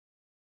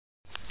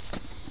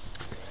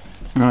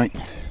Right,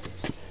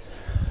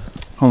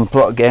 on the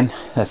plot again.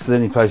 That's the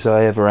only place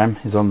I ever am,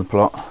 is on the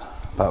plot,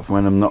 apart from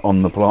when I'm not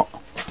on the plot.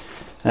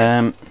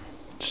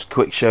 Just a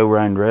quick show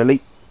round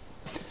really.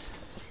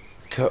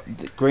 Cut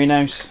the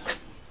greenhouse.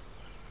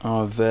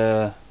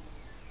 I'm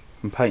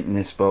painting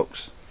this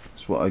box.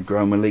 That's what I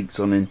grow my leeks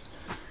on in.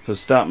 So I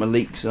start my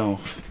leeks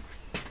off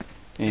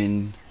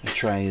in a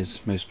tray,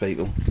 as most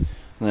people, and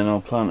then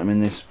I'll plant them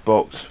in this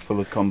box full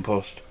of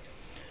compost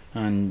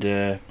and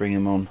bring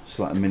them on. It's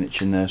like a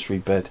miniature nursery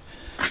bed.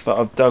 But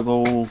I've dug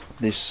all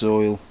this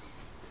soil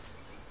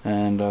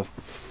and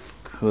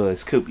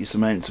there's copious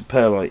amounts of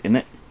perlite in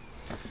it,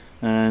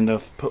 and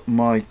I've put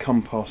my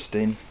compost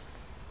in,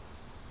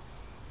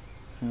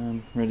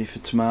 ready for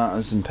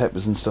tomatoes and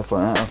peppers and stuff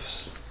like that. I've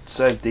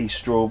saved these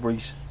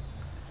strawberries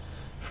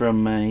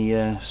from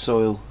a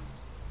soil,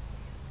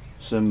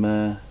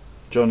 some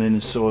John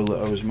Innes soil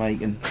that I was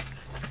making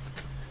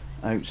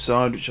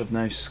outside, which I've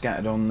now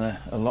scattered on the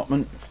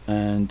allotment.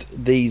 And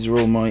these are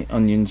all my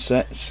onion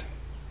sets.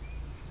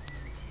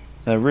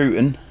 They're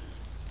rooting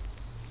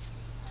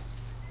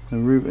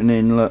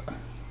in, look,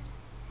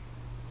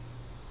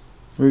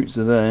 roots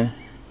are there.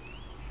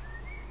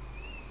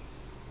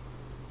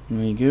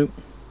 There you go.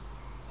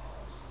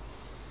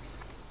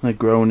 They're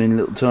growing in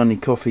little tiny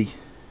coffee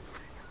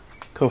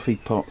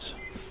pots.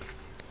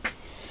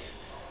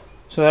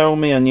 So they're all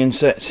my onion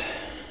sets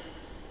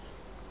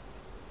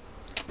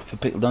for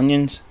pickled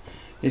onions.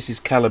 This is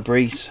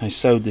calabrese. I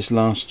sowed this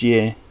last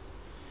year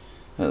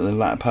at the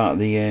latter part of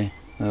the year.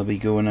 They'll be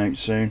going out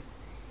soon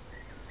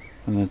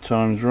and the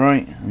time's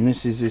right. And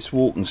this is this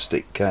walking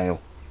stick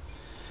kale.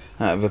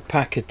 Out of a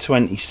pack of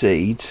 20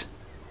 seeds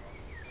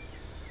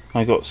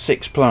I got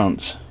 6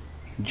 plants.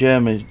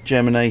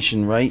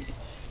 Germination rate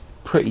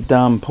pretty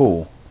damn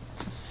poor.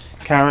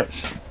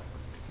 Carrots,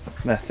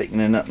 they're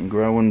thickening up and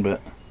growing,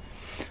 but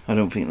I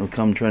don't think they'll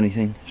come to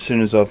anything. As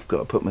soon as I've got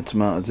to put my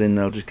tomatoes in,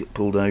 they'll just get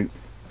pulled out.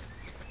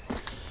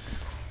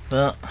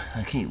 But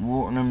I keep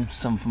watering them,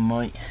 something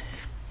might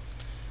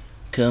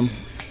come.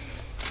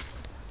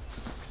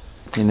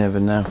 You never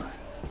know.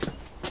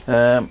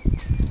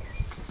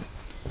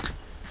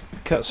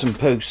 Cut some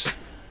posts.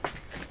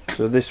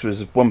 So this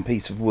was one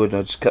piece of wood.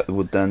 I just cut the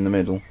wood down the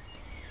middle,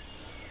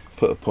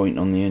 put a point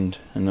on the end,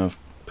 and I've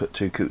put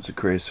 2 coats of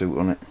creosote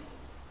on it.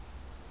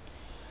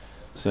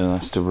 So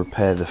that's to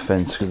repair the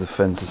fence, because the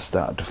fence has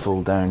started to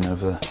fall down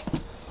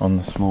on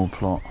the small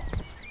plot.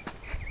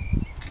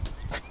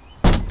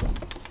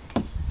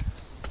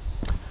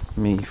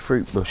 Me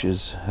fruit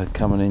bushes are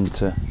coming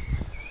into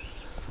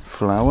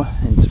flower,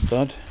 into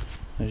bud,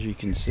 as you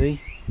can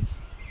see.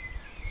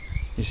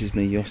 This is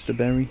my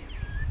yosterberry.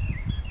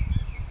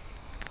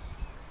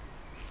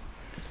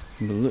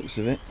 From the looks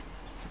of it,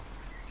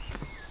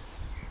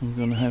 I'm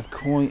going to have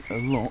quite a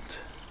lot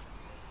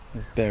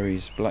of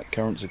berries. Black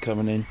currants are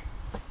coming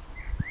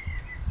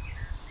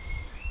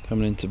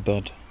into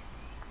bud.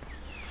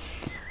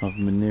 I've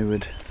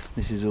manured.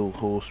 This is all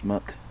horse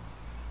muck,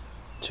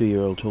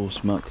 2-year-old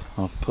horse muck.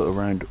 I've put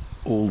around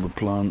all the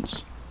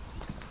plants,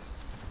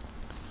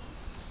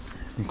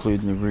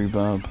 including the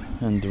rhubarb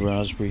and the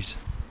raspberries.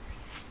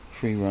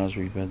 3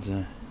 raspberry beds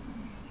there,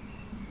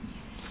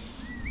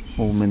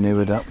 all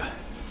manured up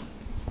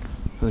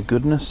for the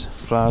goodness.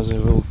 Flowers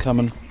are all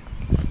coming.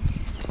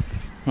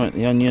 Right,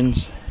 the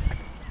onions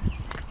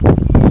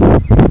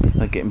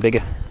are getting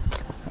bigger,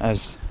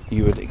 as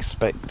you would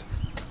expect.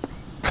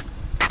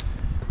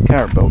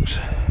 Carrot box,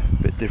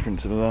 a bit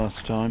different to the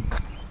last time.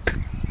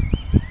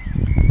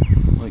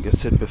 Like I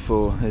said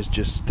before, there's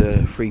just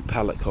 3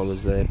 pallet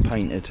collars there,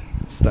 painted,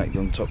 stacked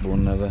on top of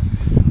one another.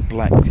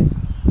 Black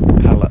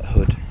pallet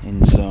hood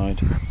inside,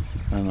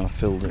 and I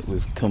filled it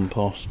with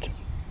compost,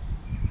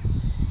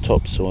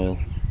 topsoil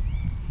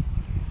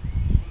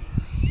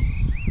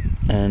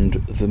and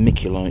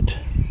vermiculite.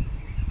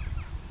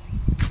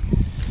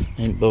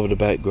 Ain't bothered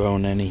about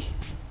growing any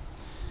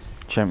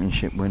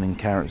championship winning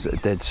carrots that are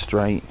dead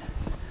straight.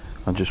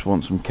 I just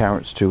want some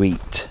carrots to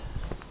eat.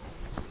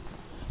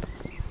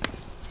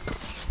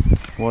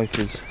 Wife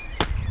has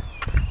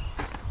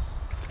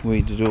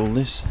weeded all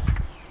this.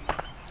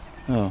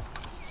 Oh,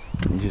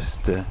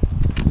 just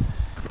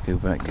go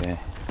back there.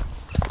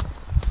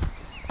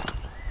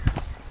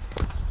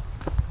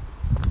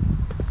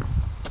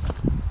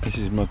 This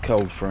is my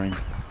cold frame.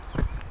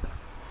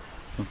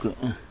 I've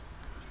got a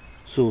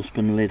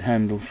saucepan lid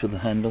handle for the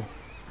handle,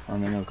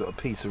 and then I've got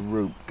a piece of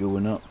rope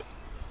going up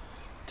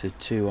to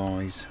 2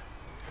 eyes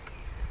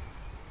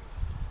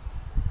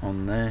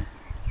on there,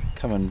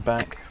 coming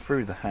back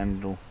through the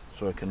handle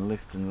so I can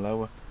lift and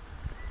lower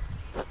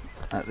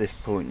at this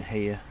point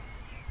here,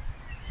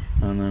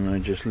 and then I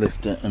just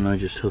lift it and I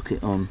just hook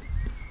it on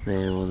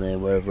there or there,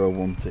 wherever I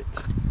want it.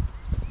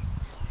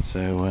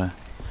 So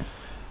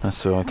that's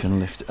so I can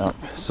lift it up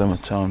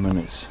summertime when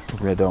it's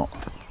red hot.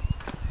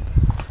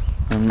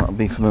 And that'll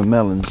be for my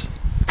melons.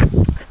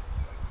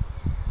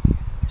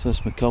 So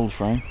that's my cold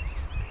frame.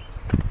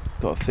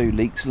 Got a few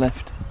leeks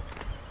left.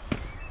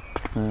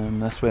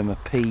 That's where my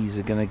peas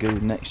are going to go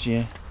next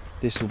year.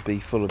 This will be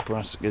full of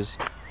brassicas,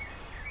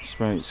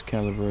 sprouts,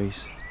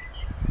 calabrese,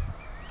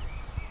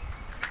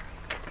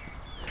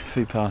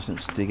 few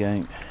parsnips to dig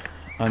out.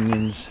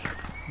 Onions,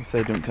 if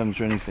they don't come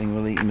through anything,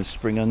 we'll eat them as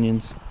spring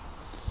onions.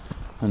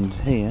 And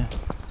here,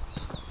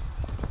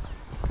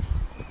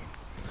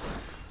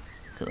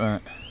 look at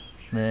that,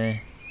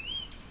 there,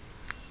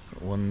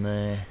 got one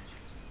there,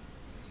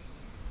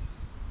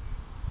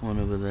 one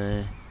over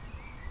there.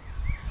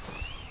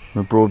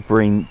 My broad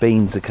green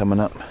beans are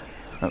coming up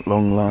at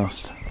long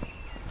last.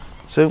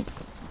 So,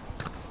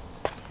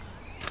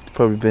 it's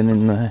probably been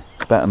in there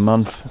about a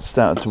month, it's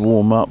started to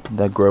warm up,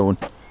 they're growing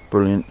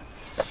brilliant.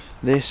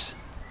 This,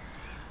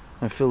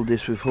 I filled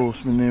this with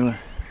horse manure.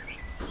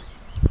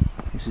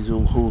 This is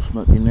all horse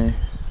muck in there.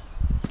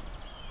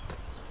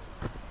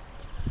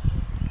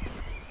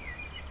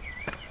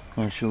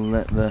 I shall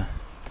let the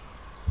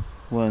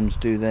worms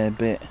do their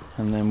bit,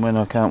 and then when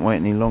I can't wait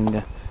any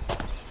longer,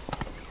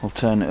 I'll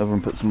turn it over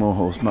and put some more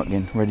horse muck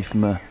in, ready for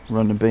my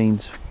run of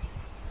beans.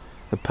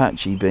 The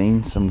patchy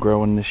beans I'm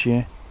growing this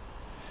year,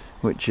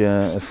 which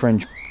are a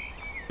French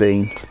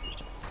bean.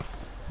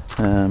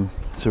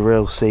 It's a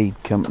real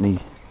seed company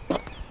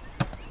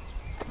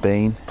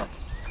bean.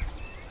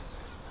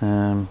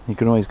 You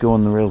can always go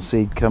on the real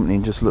seed company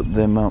and just look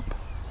them up.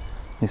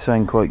 They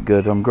sound quite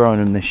good. I'm growing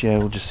them this year,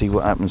 we'll just see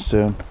what happens to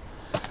them.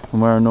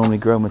 And where I normally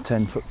grow my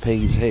 10-foot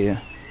peas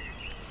here,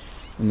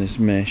 on this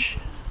mesh,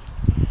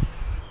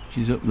 which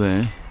is up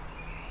there,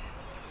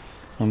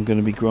 I'm going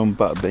to be growing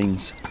butter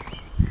beans.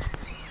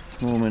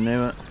 More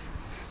manure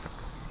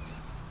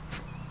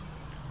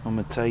on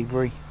my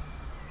taberry.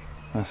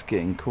 That's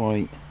getting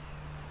quite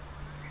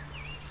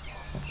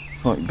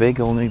big,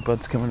 all new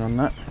buds coming on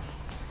that.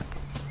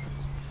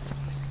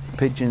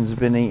 Pigeons have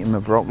been eating my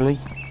broccoli.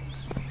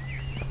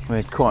 We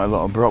had quite a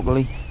lot of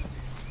broccoli,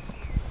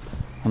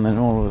 and then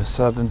all of a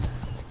sudden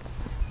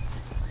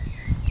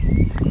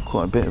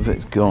quite a bit of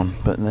it's gone,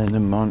 but then never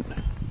mind,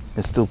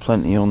 there's still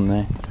plenty on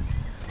there.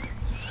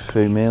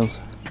 Food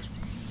meals,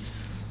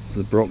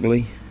 the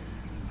broccoli.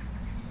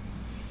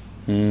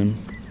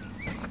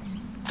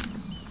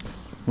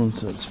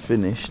 Once that's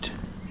finished,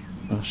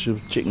 I'm sure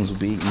chickens will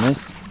be eating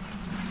this,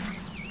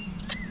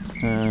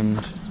 and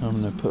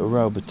I'm going to put a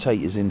row of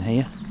potatoes in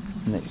here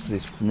next to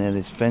this, near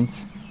this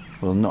fence.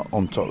 Well, not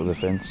on top of the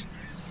fence.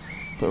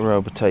 Put a row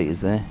of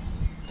potatoes there.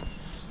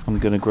 I'm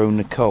going to grow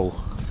Nicole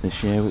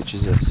this year, which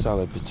is a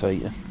salad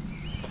potato.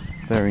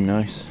 Very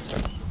nice.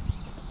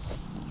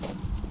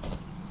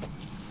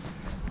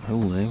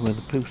 Oh, there where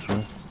the poofs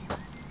were.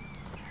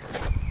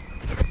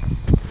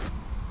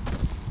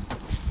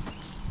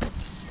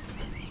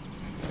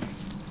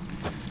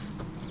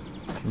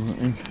 Right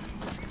in.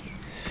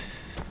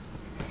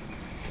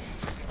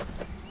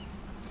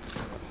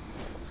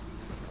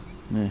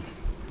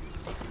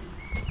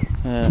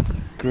 Yeah.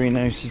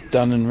 Greenhouse is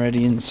done and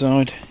ready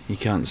inside. You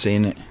can't see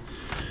in it.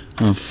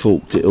 I've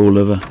forked it all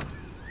over.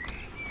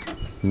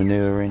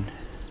 Manure in.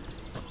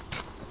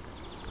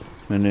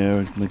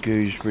 Manure, my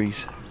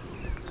gooseberries.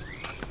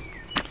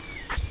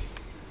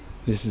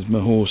 This is my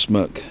horse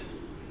muck.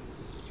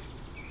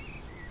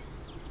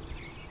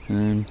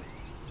 The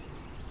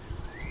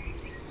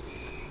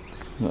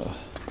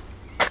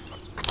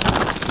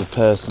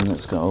person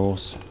that's got a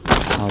horse,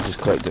 I just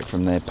collect it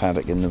from their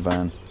paddock in the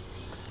van.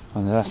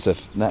 And that's a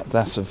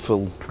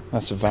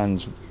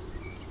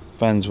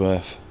van's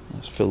worth.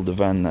 That's filled the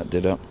van that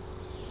did up,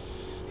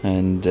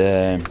 and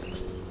that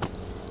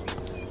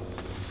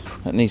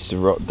needs to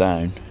rot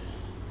down.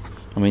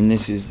 I mean,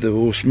 this is the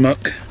horse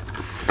muck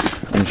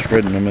I'm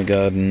spreading on my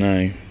garden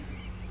now,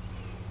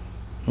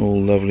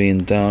 all lovely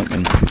and dark,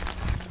 and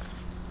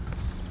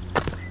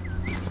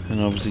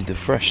obviously the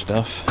fresh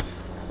stuff.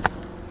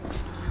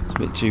 It's a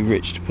bit too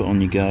rich to put on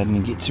your garden.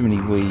 You get too many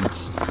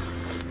weeds,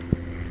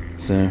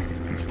 so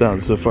it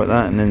starts off like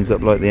that and ends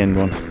up like the end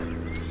one.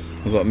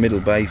 I've got a middle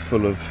bay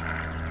full of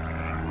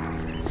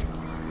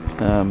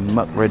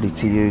muck ready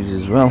to use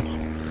as well.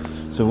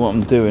 So what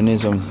I'm doing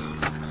is I'm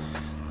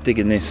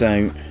digging this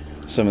out.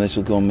 Some of this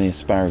will go on my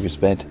asparagus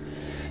bed,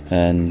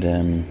 and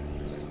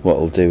what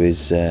I'll do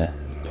is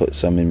put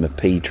some in my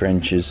pea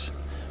trenches,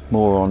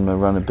 more on my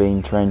runner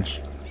bean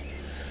trench,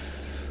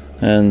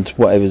 and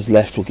whatever's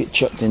left will get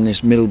chucked in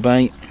this middle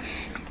bay,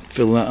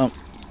 fill that up,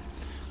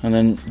 and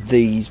then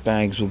these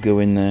bags will go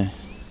in there.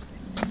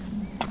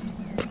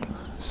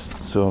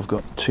 So I've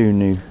got 2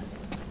 new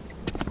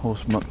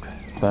horse muck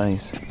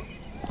bays.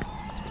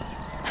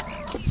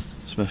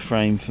 It's my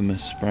frame for my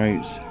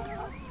sprouts.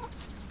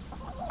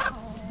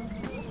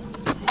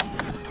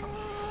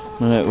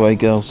 Run out of the way,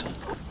 girls.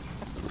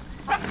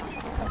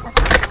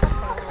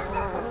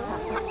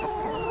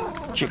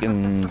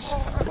 Chickens.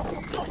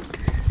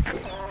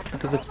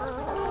 Look at the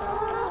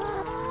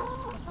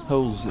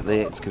holes that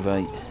they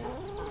excavate.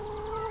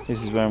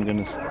 This is where I'm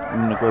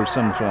gonna grow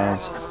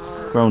sunflowers.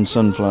 Growing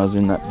sunflowers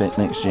in that bit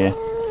next year.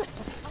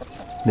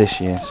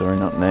 This year, sorry,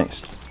 not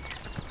next.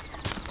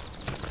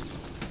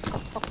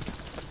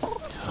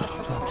 Oh,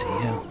 bloody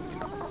hell.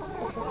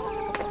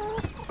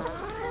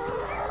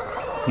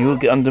 You will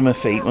get under my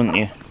feet, won't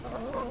you?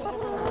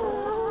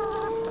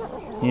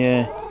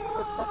 Yeah.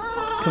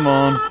 Come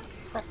on.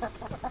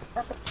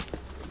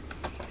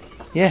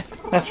 Yeah.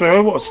 That's where I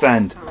want to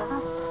stand.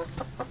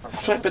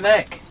 Flippin'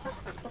 heck.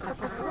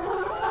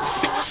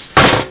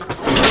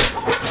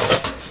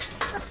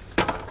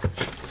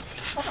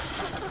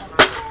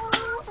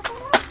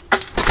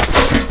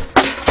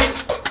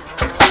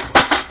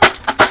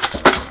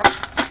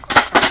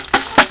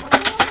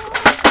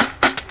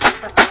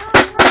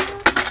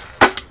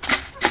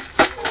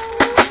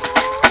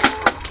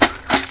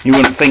 You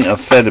wouldn't think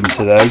I've fed them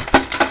today.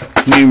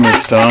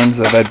 Numerous times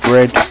I've had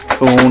bread,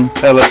 corn,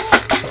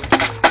 pellets.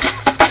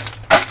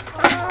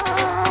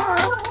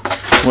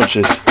 Watch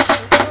this.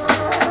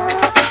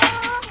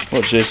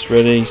 Watch this.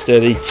 Ready,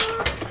 steady.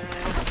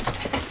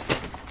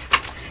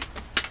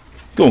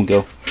 Go on,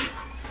 girl.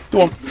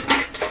 Go on.